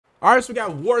All right, so we got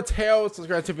Wartales.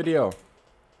 Subscribe to the video.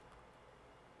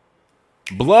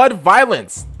 Blood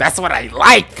violence. That's what I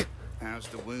like. How's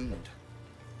the wound?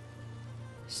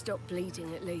 Stop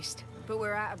bleeding at least, but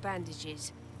we're out of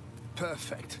bandages.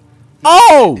 Perfect.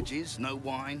 Oh! Bandages, no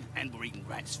wine, and we're eating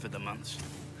rats for the months.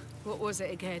 What was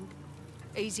it again?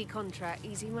 Easy contract,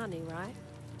 easy money, right?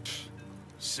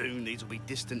 Soon these will be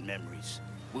distant memories.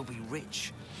 We'll be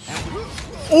rich.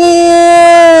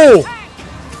 Oh!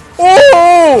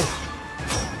 Oh!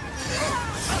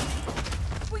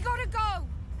 We gotta go!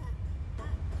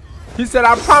 He said,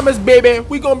 I promise, baby,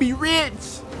 we gonna be rich.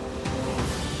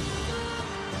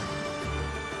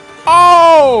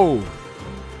 Oh!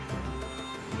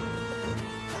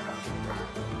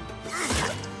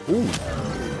 Ooh.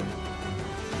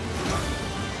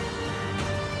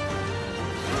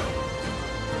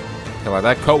 Well,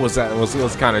 that coat was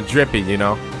kind of drippy, you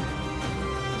know.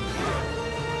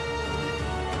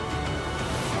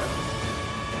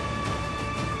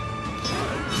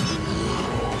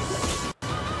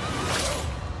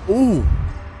 Ooh.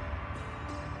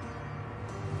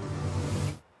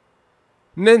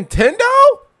 Nintendo?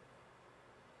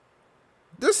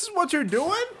 This is what you're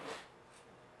doing?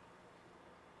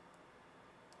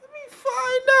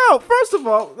 Find out. First of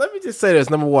all, let me just say this.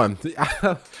 Number one,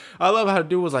 I love how the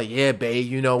dude was like, yeah,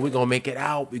 babe, you know, we're gonna make it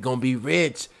out, we're gonna be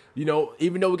rich, you know,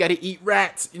 even though we gotta eat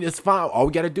rats, and it's fine. All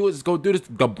we gotta do is go do this.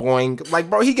 The boing. Like,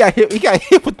 bro, he got hit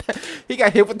with that.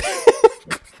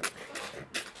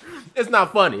 It's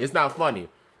not funny. It's not funny.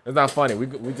 It's not funny.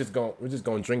 We're just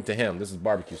gonna drink to him. This is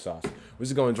barbecue sauce. We're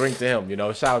just gonna drink to him, you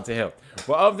know, shout out to him.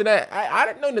 But other than that, I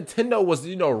didn't know Nintendo was,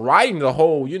 you know, riding the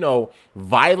whole, you know,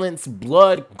 violence,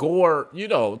 blood, gore, you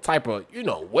know, type of, you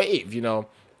know, wave, you know.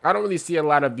 I don't really see a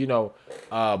lot of, you know,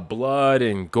 blood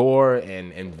and gore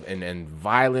and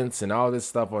violence and all this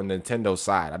stuff on Nintendo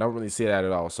side. I don't really see that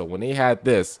at all. So when they had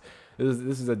this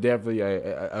is definitely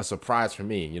a surprise for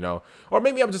me, you know. Or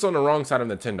maybe I'm just on the wrong side of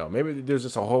Nintendo. Maybe there's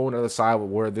just a whole other side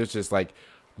where there's just like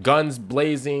guns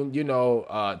blazing, you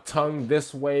know, tongue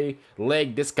this way,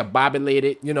 leg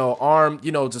discombobulated, you know, arm,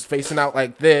 you know, just facing out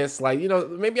like this. Like, you know,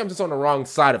 maybe I'm just on the wrong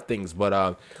side of things. But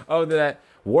other than that,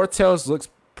 Wartales looks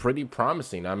pretty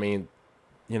promising. I mean,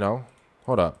 you know,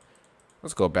 hold up.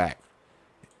 Let's go back.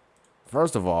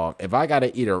 First of all, if I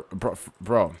gotta eat a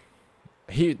bro,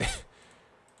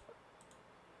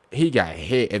 he got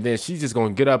hit, and then she's just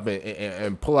gonna get up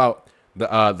and pull out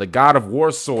the God of War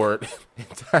sword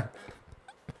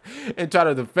and try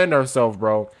to defend herself,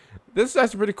 bro. This is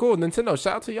actually pretty cool. Nintendo,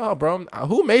 shout out to y'all, bro.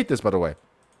 Who made this, by the way?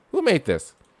 Who made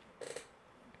this?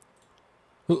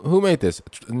 Who made this?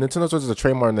 Nintendo Switch is a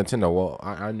trademark of Nintendo. Well,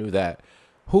 I knew that.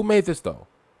 Who made this though?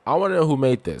 I want to know who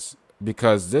made this,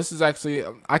 because this is actually,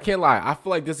 I can't lie, I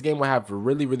feel like this game will have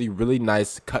really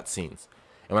nice cutscenes.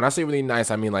 And when I say really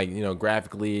nice, I mean like, you know,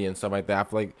 graphically and stuff like that. I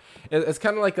feel like it's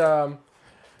kind of like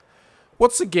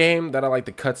what's the game that I like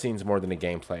the cutscenes more than the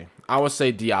gameplay? I would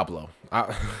say Diablo.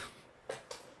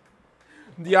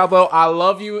 Diablo, I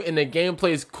love you, and the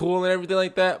gameplay is cool and everything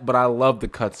like that, but I love the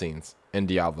cutscenes in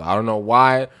Diablo. I don't know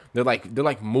why. They're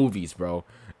like movies, bro.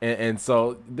 And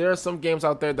so there are some games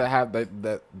out there that have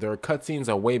that their cutscenes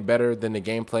are way better than the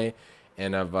gameplay.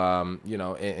 And you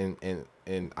know,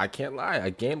 and I can't lie,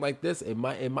 a game like this, it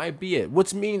might be it.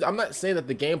 Which means I'm not saying that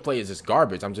the gameplay is just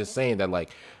garbage. I'm just saying that like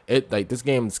this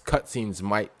game's cutscenes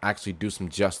might actually do some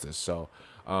justice. So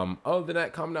other than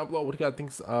that, comment down below what you guys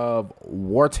think of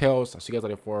Wartales. I'll see you guys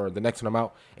later for the next one I'm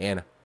out, and